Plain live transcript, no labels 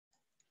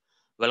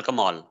Welcome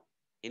all.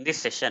 In this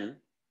session,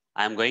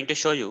 I am going to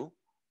show you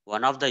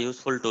one of the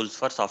useful tools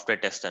for software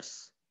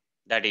testers.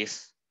 That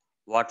is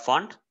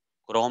WhatFont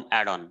Chrome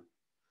add-on.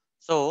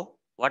 So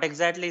what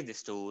exactly is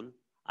this tool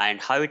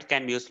and how it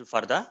can be useful for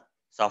the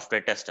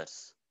software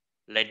testers?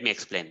 Let me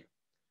explain.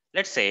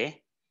 Let's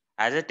say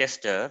as a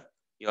tester,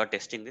 you are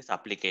testing this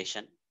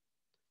application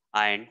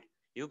and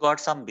you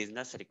got some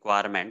business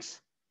requirements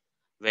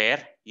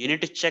where you need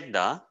to check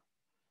the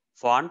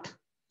font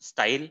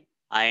style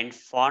and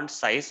font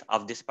size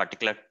of this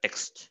particular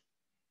text.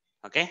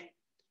 Okay,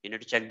 you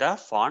need to check the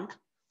font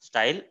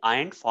style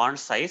and font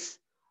size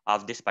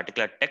of this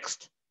particular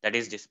text that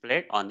is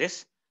displayed on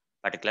this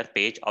particular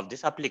page of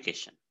this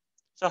application.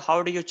 So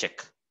how do you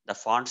check the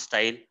font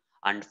style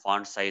and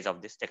font size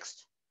of this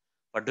text?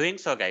 For doing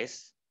so,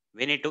 guys,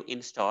 we need to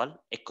install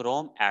a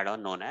Chrome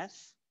add-on known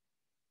as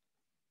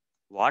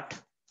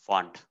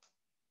WhatFont.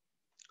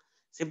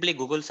 Simply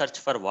Google search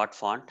for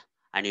WhatFont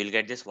and you'll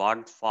get this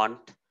WhatFont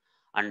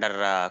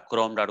under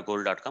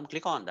chrome.google.com.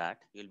 Click on that.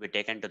 You'll be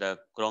taken to the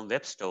Chrome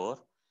web store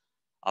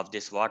of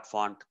this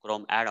WhatFont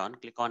Chrome add-on.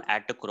 Click on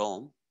Add to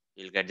Chrome.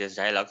 You'll get this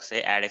dialog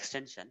say Add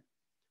extension.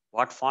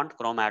 WhatFont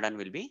Chrome add-on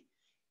will be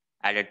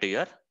added to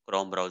your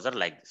Chrome browser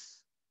like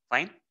this.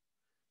 Fine.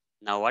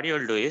 Now what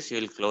you'll do is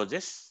you'll close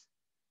this,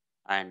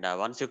 and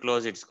once you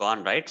close, it's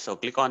gone, right? So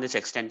click on this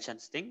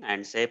extensions thing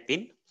and say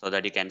pin so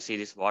that you can see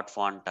this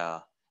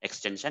WhatFont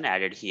extension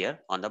added here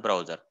on the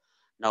browser.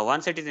 Now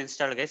once it is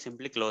installed, guys,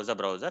 simply close the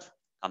browser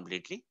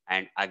completely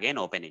and again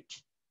open it.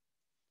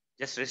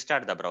 Just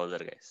restart the browser,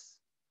 guys.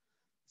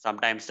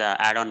 Sometimes the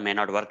add-on may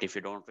not work if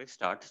you don't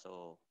restart,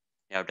 so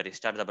you have to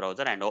restart the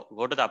browser and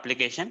go to the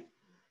application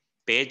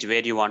page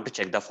where you want to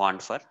check the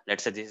font for.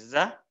 Let's say this is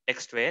a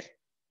text where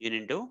you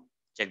need to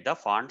check the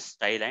font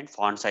style and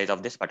font size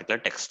of this particular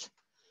text.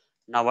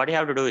 Now what you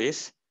have to do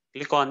is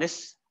click on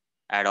this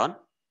add-on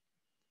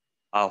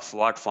of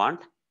WhatFont.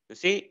 You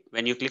see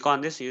when you click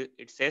on this,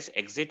 it says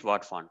exit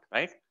WhatFont,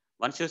 right?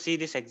 Once you see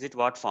this exit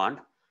WhatFont,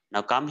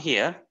 now come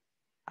here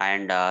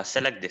and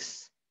select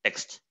this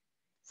text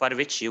for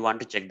which you want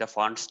to check the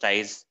font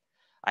size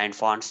and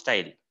font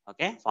style.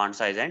 Okay, font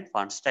size and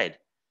font style.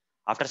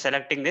 After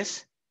selecting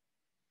this,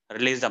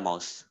 release the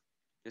mouse.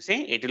 You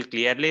see, it will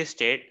clearly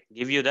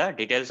give you the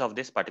details of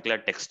this particular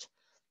text.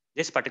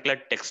 This particular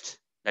text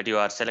that you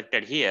are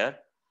selected here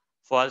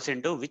falls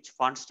into which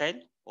font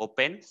style?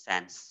 Open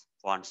Sans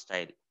font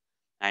style.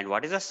 And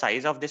what is the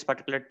size of this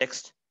particular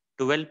text?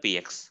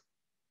 12px.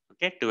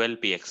 Okay,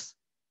 12px.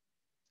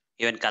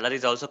 Even color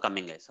is also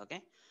coming, guys.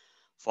 Okay,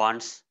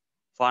 font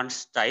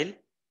style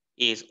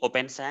is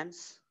Open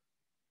Sans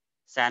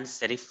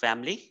serif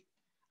family,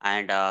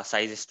 and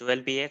size is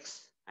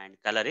 12px, and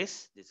color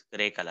is this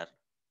gray color.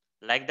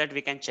 Like that,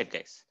 we can check,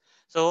 guys.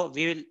 So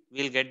we'll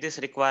get these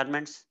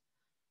requirements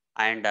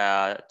and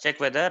check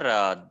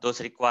whether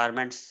those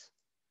requirements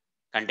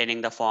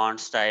containing the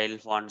font style,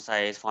 font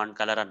size, font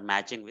color are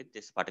matching with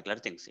this particular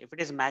things. If it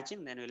is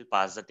matching, then we'll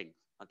pass the thing.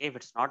 Okay, if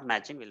it's not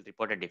matching, we'll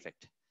report a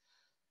defect.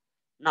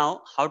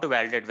 Now, how to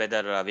validate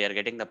whether we are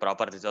getting the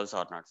proper results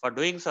or not? For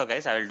doing so,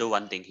 guys, I will do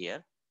one thing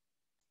here.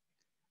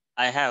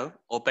 I have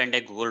opened a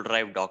Google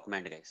Drive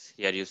document, guys.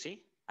 Here you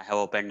see, I have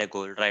opened a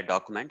Google Drive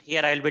document.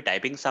 Here I will be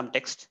typing some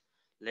text.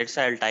 Let's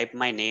say I'll type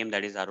my name,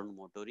 that is Arun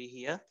Moturi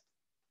here.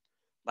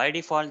 By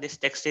default, this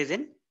text is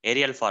in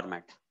Arial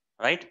format,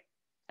 right?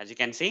 As you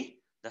can see,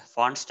 the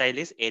font style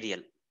is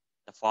Arial.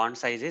 The font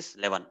size is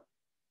 11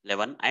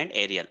 and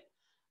Arial.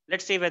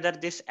 Let's see whether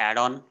this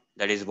add-on,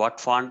 that is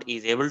WhatFont,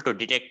 is able to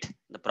detect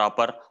the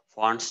proper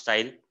font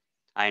style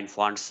and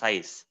font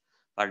size.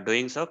 For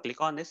doing so, click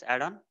on this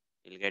add-on.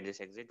 You'll get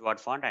this exit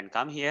WhatFont and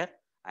come here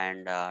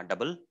and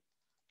double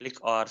click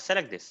or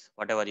select this,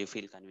 whatever you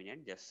feel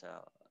convenient. Just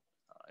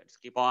let's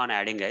keep on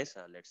adding, guys.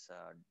 Let's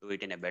do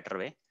it in a better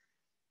way.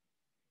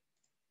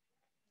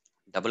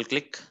 Double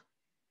click.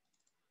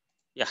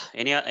 Yeah,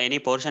 any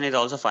portion is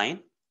also fine.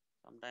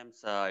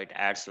 Sometimes it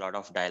adds a lot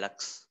of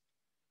dialects,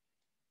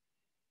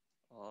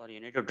 or you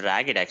need to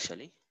drag it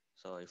actually.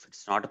 So if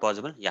it's not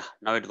possible, yeah,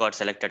 now it got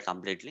selected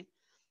completely.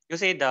 You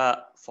see the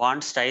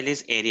font style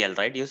is Arial,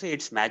 right? You see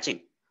it's matching.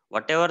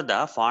 Whatever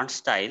the font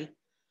style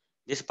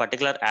this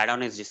particular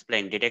add-on is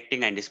displaying,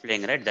 detecting and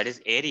displaying, right? That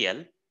is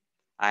Arial.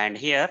 And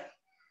here,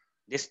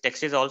 this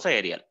text is also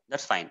Arial.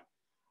 That's fine.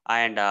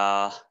 And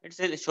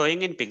it's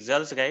showing in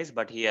pixels, guys,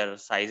 but here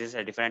size is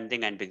a different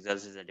thing and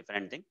pixels is a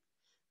different thing.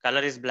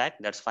 Color is black,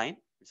 that's fine,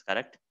 it's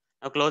correct.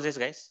 Now close this,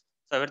 guys.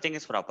 So everything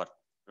is proper,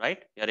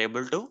 right? You're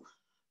able to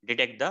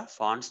detect the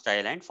font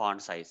style and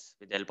font size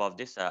with the help of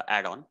this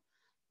add-on.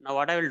 Now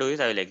what I will do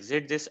is I will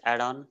exit this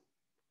add-on,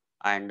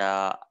 and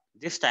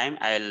this time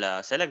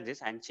I'll select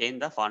this and change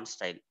the font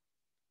style.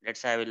 Let's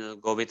say I will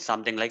go with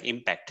something like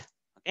impact.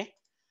 Okay,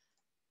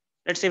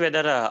 let's see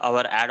whether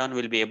our add-on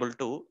will be able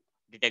to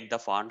detect the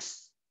font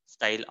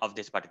style of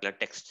this particular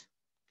text.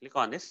 Click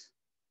on this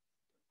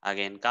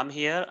again, come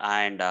here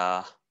and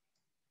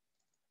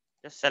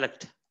just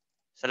select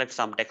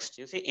some text.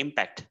 You see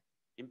impact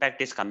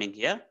is coming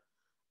here.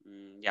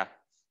 Yeah,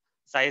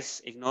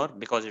 Size ignore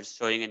because it's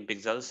showing in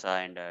pixels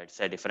and it's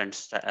a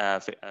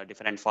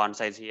different font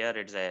size here.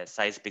 It's a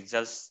size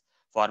pixels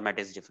format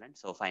is different.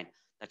 So fine,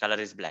 the color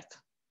is black.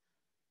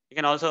 You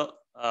can also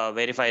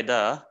verify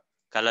the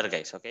color,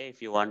 guys. Okay,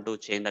 if you want to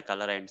change the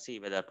color and see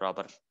whether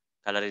proper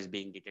color is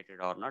being detected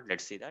or not,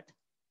 let's see that.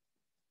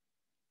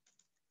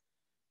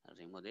 I'll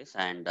remove this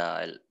and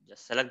I'll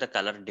just select the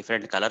color,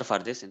 different color for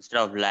this. Instead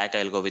of black,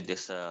 I'll go with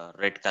this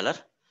red color.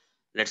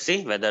 Let's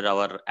see whether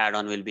our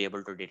add-on will be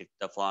able to detect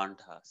the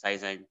font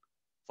size and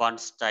font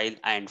style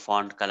and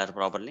font color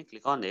properly.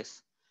 Click on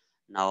this.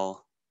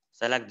 Now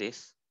select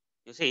this.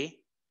 You see,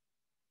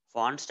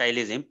 font style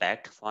is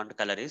impact, font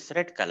color is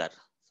red color.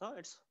 So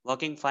it's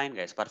working fine,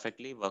 guys.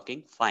 Perfectly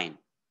working fine.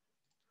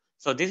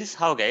 So this is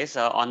how, guys,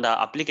 on the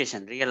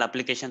application, real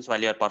applications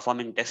while you're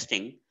performing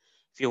testing,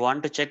 if you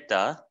want to check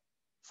the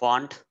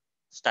font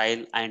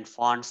style and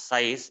font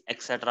size,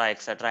 etc.,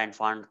 and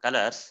font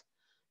colors,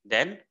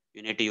 then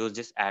you need to use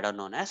this add-on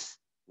known as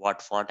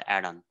WhatFont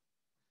add-on.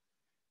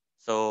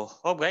 So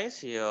hope,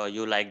 guys,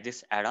 you like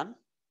this add-on.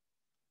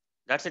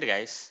 That's it,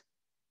 guys.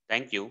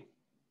 Thank you.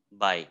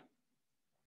 Bye.